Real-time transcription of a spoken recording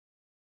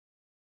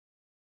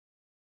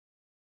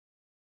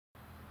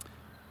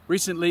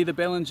Recently, the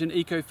Bellingen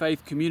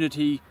ecofaith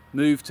community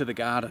moved to the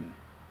garden.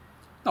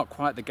 Not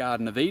quite the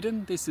Garden of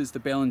Eden, this is the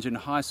Bellingen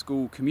High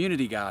School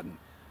Community Garden.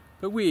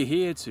 But we're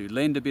here to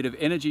lend a bit of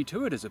energy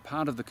to it as a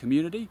part of the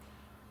community,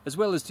 as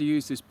well as to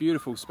use this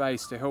beautiful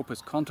space to help us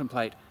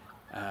contemplate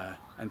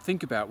and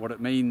think about what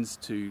it means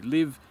to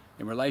live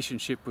in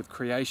relationship with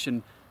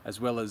creation as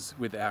well as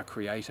with our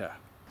Creator.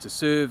 To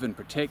serve and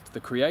protect the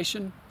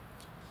creation,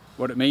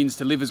 what it means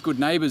to live as good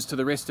neighbours to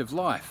the rest of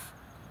life,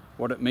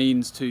 what it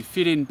means to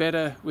fit in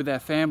better with our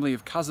family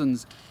of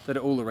cousins that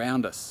are all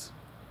around us.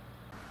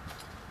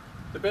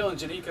 The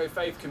Bellingen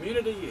Eco-Faith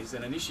Community is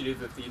an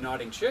initiative of the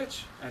Uniting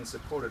Church and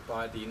supported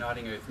by the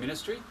Uniting Earth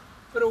Ministry,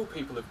 but all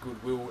people of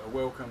goodwill are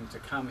welcome to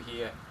come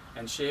here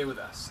and share with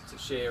us, to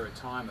share a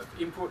time of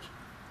input,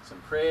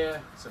 some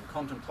prayer, some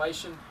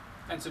contemplation,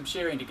 and some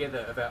sharing together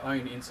of our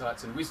own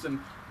insights and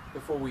wisdom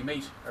before we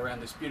meet around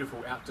this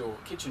beautiful outdoor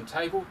kitchen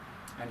table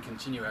and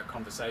continue our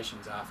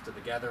conversations after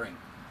the gathering.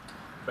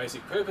 The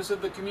basic purpose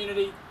of the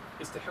community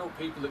is to help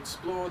people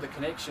explore the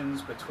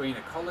connections between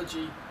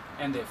ecology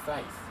and their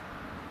faith.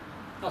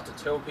 Not to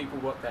tell people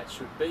what that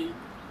should be,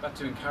 but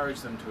to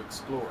encourage them to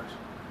explore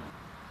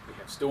it. We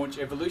have staunch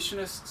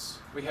evolutionists,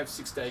 we have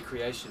six-day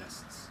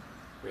creationists.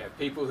 We have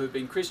people who've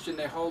been Christian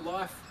their whole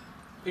life,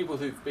 people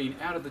who've been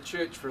out of the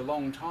church for a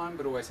long time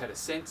but always had a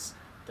sense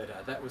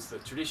that that was the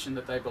tradition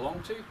that they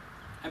belonged to,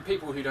 and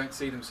people who don't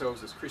see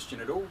themselves as Christian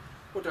at all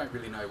or don't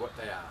really know what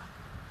they are.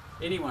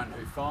 Anyone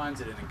who finds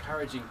it an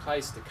encouraging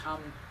place to come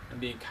and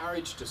be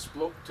encouraged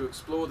to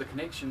explore the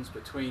connections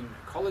between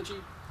ecology,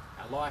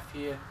 our life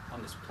here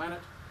on this planet,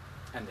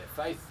 and their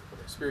faith or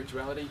their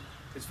spirituality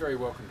is very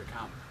welcome to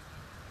come.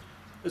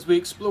 As we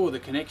explore the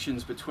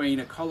connections between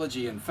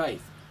ecology and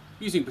faith,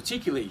 using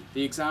particularly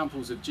the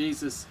examples of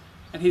Jesus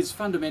and his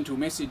fundamental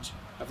message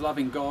of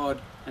loving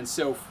God and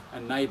self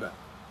and neighbour,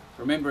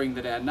 remembering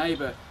that our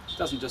neighbour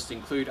doesn't just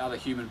include other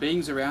human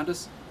beings around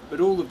us, but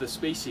all of the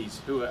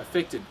species who are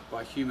affected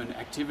by human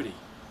activity,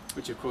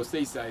 which of course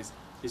these days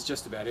is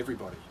just about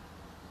everybody.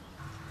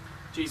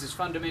 Jesus'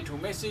 fundamental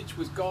message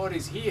was God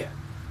is here,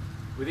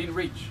 within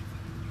reach,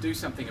 do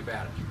something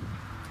about it.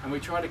 And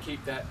we try to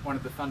keep that one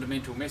of the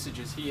fundamental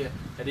messages here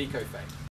at ecofaith.